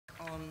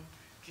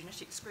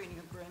genetic screening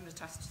of brain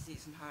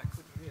metastases and how it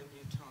could reveal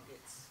new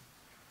targets.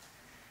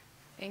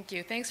 Thank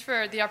you. Thanks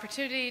for the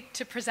opportunity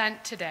to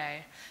present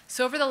today.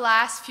 So over the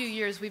last few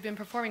years, we've been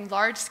performing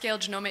large-scale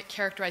genomic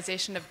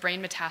characterization of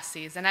brain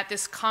metastases, and at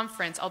this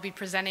conference, I'll be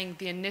presenting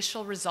the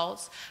initial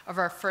results of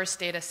our first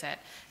data set,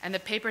 and the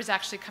paper is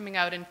actually coming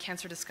out in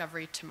Cancer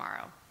Discovery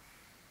tomorrow.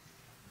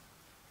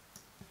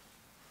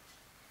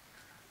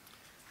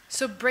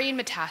 So brain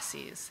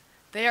metastases,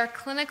 they are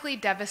clinically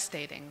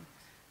devastating.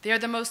 They are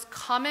the most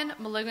common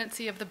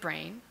malignancy of the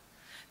brain.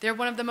 They're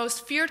one of the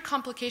most feared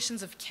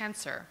complications of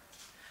cancer.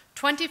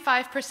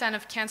 25%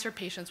 of cancer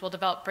patients will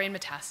develop brain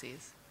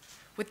metastases,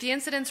 with the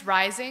incidence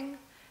rising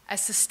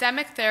as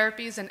systemic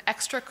therapies and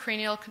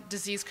extracranial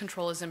disease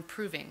control is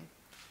improving.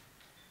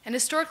 And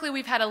historically,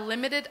 we've had a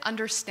limited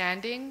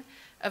understanding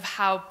of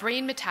how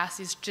brain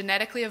metastases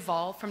genetically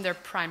evolve from their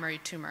primary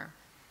tumor.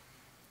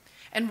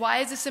 And why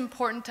is this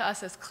important to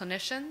us as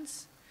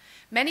clinicians?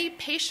 Many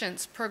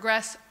patients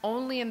progress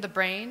only in the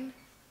brain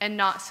and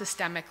not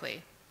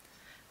systemically.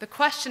 The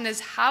question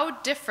is, how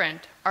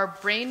different are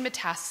brain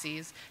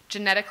metastases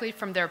genetically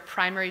from their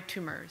primary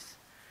tumors?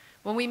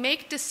 When we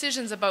make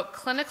decisions about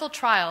clinical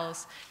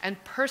trials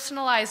and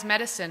personalized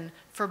medicine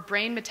for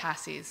brain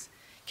metastases,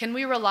 can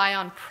we rely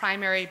on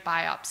primary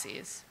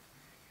biopsies?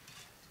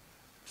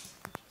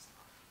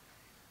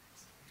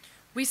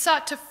 We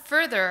sought to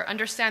further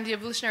understand the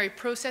evolutionary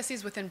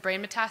processes within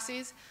brain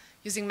metastases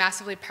using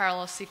massively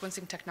parallel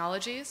sequencing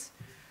technologies.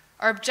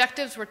 Our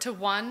objectives were to,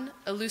 1,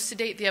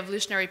 elucidate the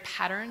evolutionary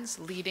patterns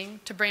leading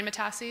to brain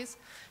metastases,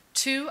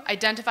 2,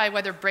 identify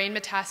whether brain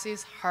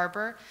metastases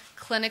harbor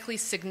clinically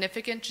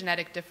significant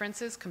genetic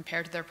differences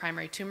compared to their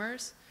primary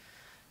tumors,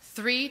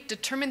 3,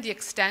 determine the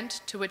extent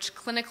to which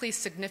clinically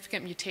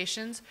significant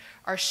mutations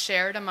are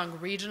shared among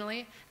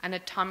regionally,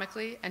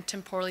 anatomically, and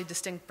temporally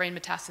distinct brain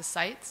metastasis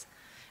sites,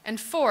 and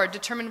 4,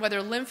 determine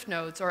whether lymph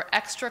nodes or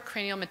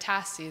extracranial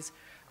metastases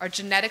are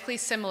genetically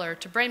similar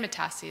to brain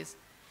metastases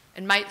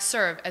and might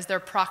serve as their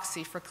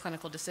proxy for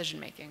clinical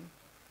decision-making.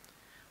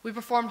 We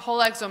performed whole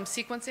exome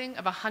sequencing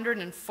of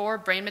 104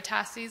 brain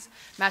metastases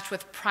matched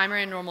with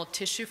primary and normal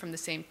tissue from the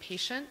same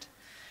patient.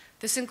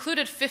 This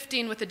included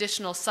 15 with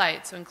additional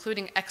sites, so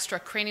including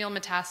extracranial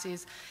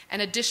metastases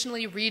and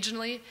additionally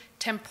regionally,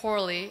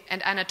 temporally,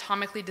 and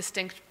anatomically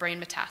distinct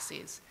brain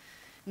metastases.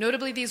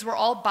 Notably, these were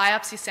all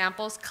biopsy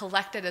samples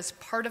collected as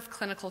part of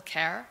clinical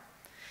care,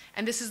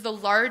 and this is the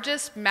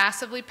largest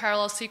massively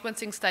parallel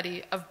sequencing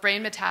study of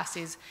brain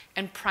metastases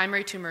and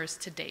primary tumors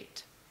to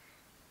date.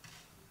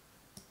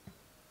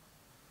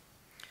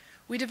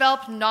 We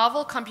developed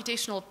novel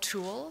computational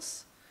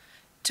tools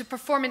to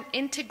perform an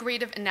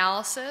integrative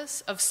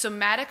analysis of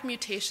somatic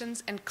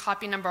mutations and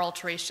copy number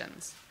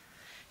alterations.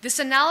 This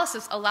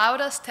analysis allowed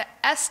us to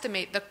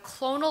estimate the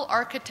clonal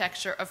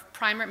architecture of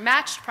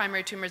matched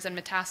primary tumors and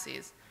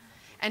metastases,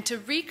 and to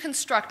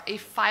reconstruct a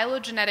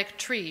phylogenetic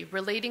tree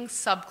relating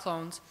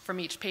subclones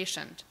from each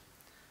patient.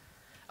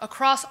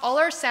 Across all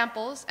our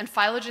samples and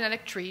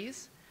phylogenetic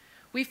trees,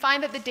 we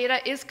find that the data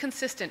is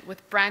consistent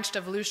with branched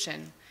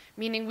evolution,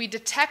 meaning we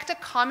detect a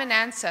common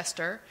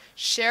ancestor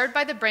shared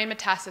by the brain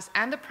metastasis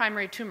and the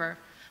primary tumor,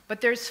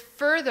 but there's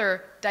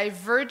further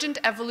divergent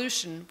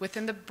evolution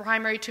within the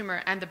primary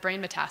tumor and the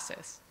brain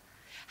metastasis.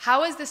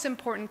 How is this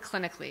important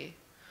clinically?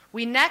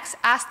 We next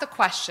asked the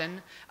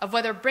question of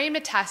whether brain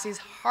metastases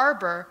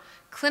harbor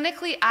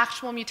clinically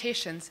actionable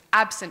mutations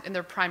absent in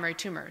their primary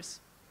tumors.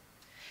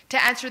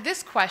 To answer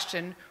this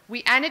question,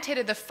 we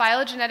annotated the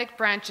phylogenetic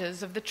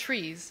branches of the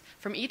trees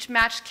from each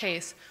matched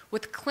case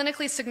with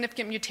clinically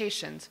significant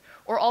mutations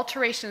or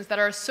alterations that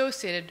are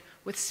associated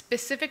with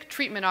specific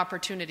treatment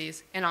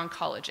opportunities in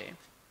oncology.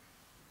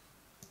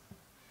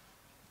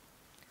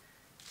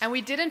 And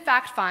we did in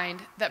fact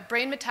find that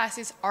brain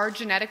metastases are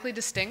genetically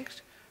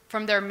distinct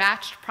from their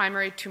matched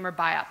primary tumor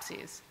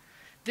biopsies.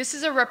 This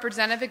is a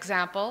representative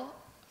example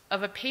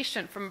of a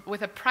patient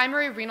with a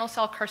primary renal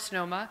cell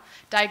carcinoma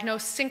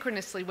diagnosed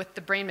synchronously with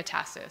the brain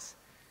metastasis.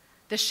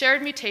 The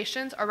shared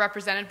mutations are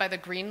represented by the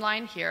gray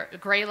line here,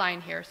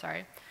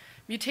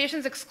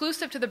 Mutations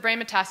exclusive to the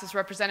brain metastasis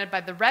represented by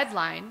the red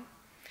line,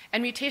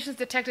 and mutations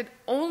detected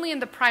only in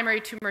the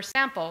primary tumor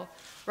sample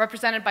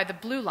represented by the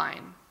blue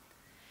line.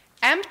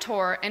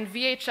 mTOR and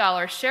VHL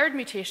are shared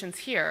mutations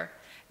here.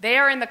 They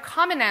are in the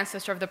common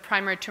ancestor of the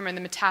primary tumor and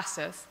the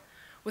metastasis,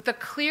 with a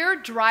clear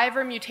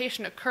driver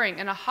mutation occurring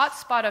in a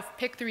hotspot of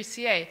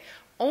PIK3CA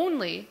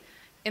only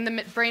in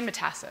the brain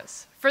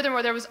metastasis.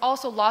 Furthermore, there was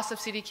also loss of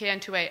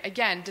CDKN2A,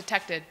 again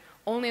detected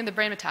only in the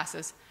brain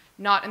metastasis,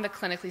 not in the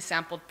clinically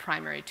sampled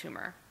primary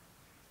tumor.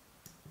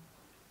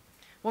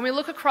 When we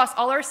look across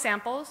all our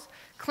samples,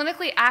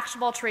 clinically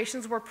actionable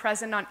alterations were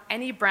present on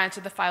any branch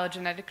of the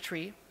phylogenetic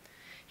tree.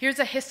 Here's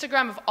a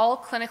histogram of all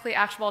clinically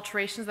actionable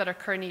alterations that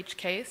occur in each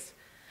case.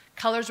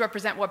 Colors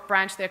represent what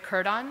branch they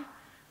occurred on.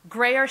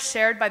 Gray are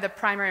shared by the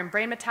primary and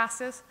brain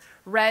metastasis,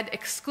 red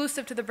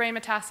exclusive to the brain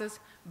metastasis,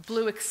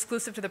 blue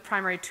exclusive to the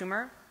primary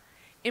tumor.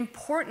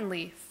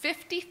 Importantly,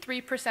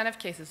 53% of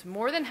cases,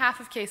 more than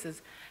half of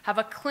cases, have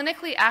a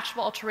clinically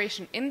actionable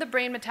alteration in the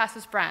brain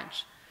metastasis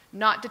branch,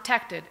 not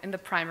detected in the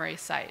primary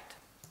site.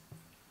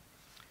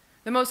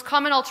 The most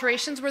common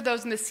alterations were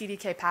those in the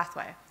CDK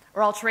pathway,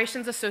 or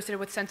alterations associated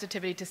with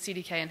sensitivity to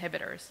CDK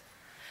inhibitors.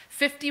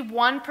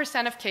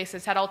 51% of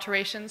cases had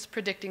alterations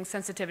predicting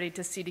sensitivity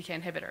to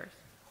CDK inhibitors.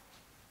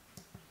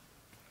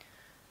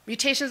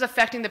 Mutations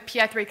affecting the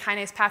PI3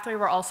 kinase pathway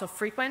were also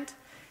frequent.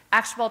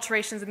 Actionable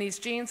alterations in these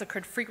genes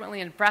occurred frequently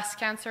in breast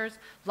cancers,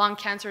 lung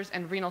cancers,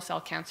 and renal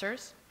cell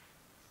cancers.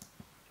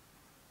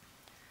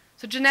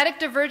 So genetic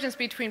divergence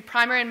between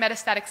primary and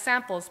metastatic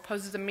samples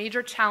poses a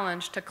major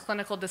challenge to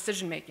clinical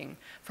decision-making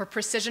for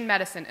precision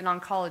medicine and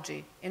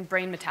oncology in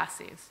brain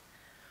metastases.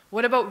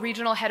 What about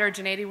regional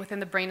heterogeneity within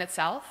the brain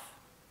itself?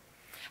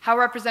 How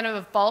representative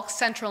of bulk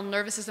central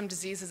nervous system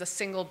disease is a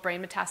single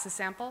brain metastasis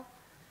sample?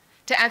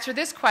 To answer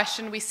this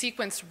question, we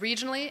sequenced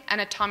regionally,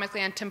 anatomically,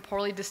 and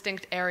temporally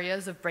distinct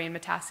areas of brain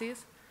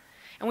metastases.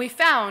 And we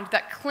found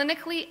that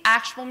clinically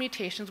actionable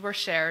mutations were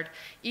shared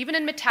even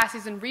in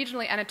metastases in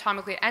regionally,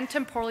 anatomically, and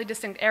temporally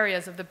distinct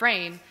areas of the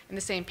brain in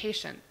the same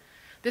patient.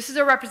 This is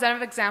a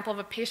representative example of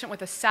a patient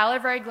with a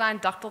salivary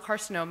gland ductal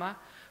carcinoma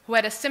who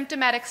had a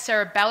symptomatic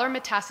cerebellar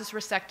metastasis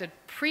resected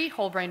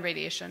pre-whole brain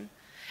radiation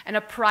and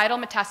a parietal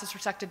metastasis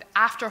resected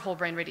after whole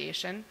brain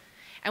radiation.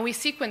 And we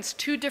sequenced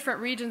two different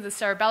regions of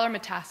the cerebellar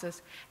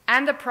metastasis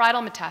and the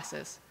parietal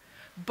metastasis.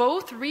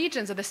 Both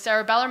regions of the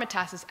cerebellar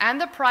metastasis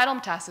and the parietal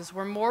metastasis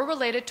were more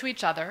related to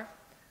each other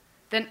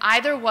than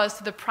either was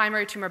to the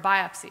primary tumor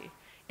biopsy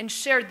and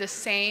shared the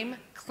same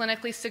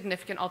clinically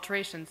significant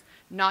alterations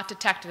not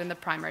detected in the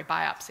primary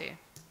biopsy.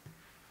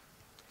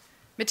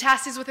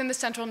 Metastases within the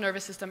central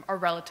nervous system are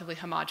relatively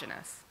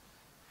homogeneous.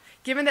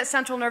 Given that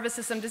central nervous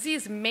system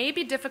disease may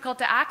be difficult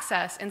to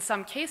access in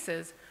some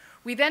cases,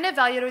 we then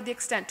evaluated the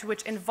extent to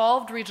which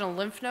involved regional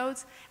lymph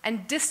nodes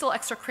and distal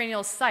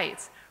extracranial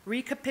sites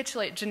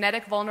recapitulate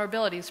genetic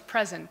vulnerabilities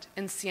present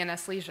in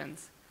CNS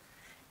lesions.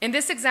 In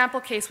this example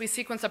case, we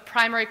sequenced a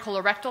primary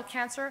colorectal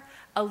cancer,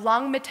 a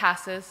lung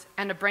metastasis,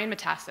 and a brain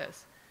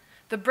metastasis.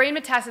 The brain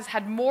metastasis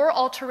had more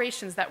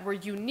alterations that were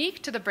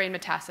unique to the brain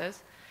metastasis,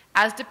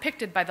 as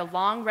depicted by the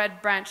long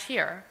red branch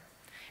here,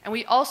 and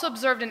we also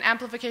observed an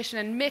amplification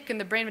in MYC in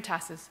the brain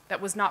metastasis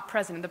that was not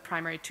present in the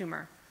primary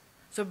tumor.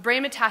 So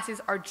brain metastases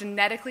are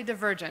genetically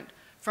divergent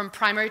from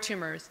primary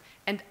tumors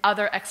and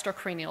other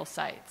extracranial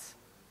sites.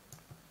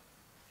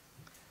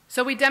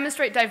 So we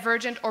demonstrate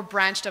divergent or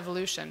branched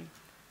evolution.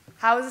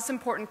 How is this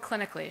important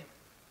clinically?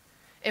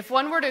 If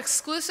one were to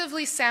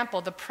exclusively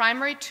sample the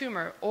primary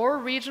tumor or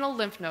regional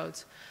lymph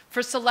nodes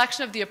for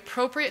selection of the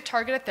appropriate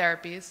targeted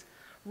therapies,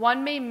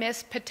 one may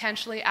miss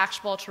potentially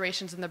actionable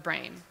alterations in the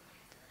brain.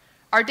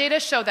 Our data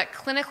show that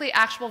clinically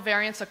actionable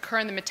variants occur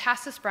in the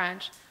metastasis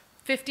branch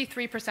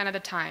 53% of the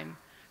time,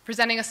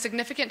 presenting a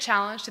significant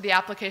challenge to the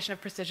application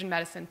of precision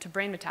medicine to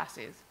brain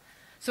metastases.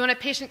 So when a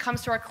patient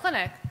comes to our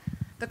clinic,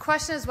 the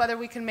question is whether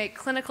we can make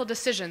clinical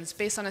decisions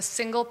based on a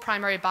single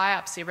primary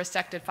biopsy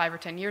resected 5 or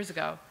 10 years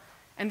ago,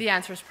 and the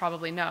answer is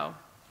probably no.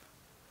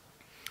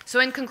 So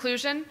in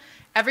conclusion,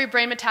 every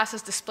brain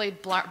metastasis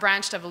displayed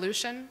branched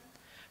evolution.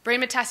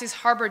 Brain metastases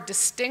harbored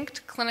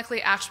distinct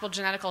clinically actionable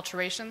genetic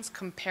alterations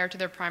compared to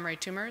their primary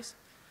tumors.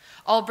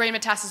 All brain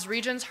metastasis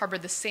regions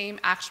harbored the same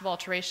actionable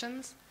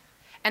alterations,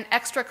 and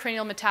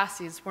extracranial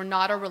metastases were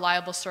not a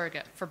reliable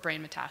surrogate for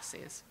brain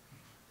metastases.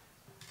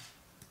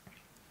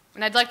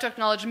 And I'd like to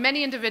acknowledge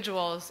many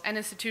individuals and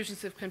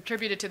institutions who have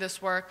contributed to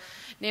this work,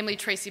 namely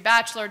Tracy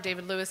Batchelor,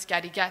 David Lewis,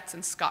 Gaddy Getz,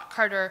 and Scott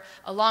Carter,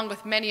 along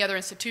with many other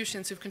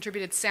institutions who've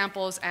contributed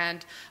samples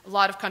and a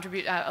lot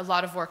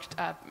of work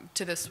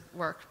to this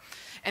work.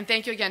 And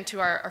thank you again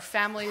to our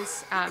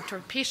families, to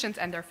our patients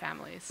and their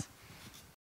families.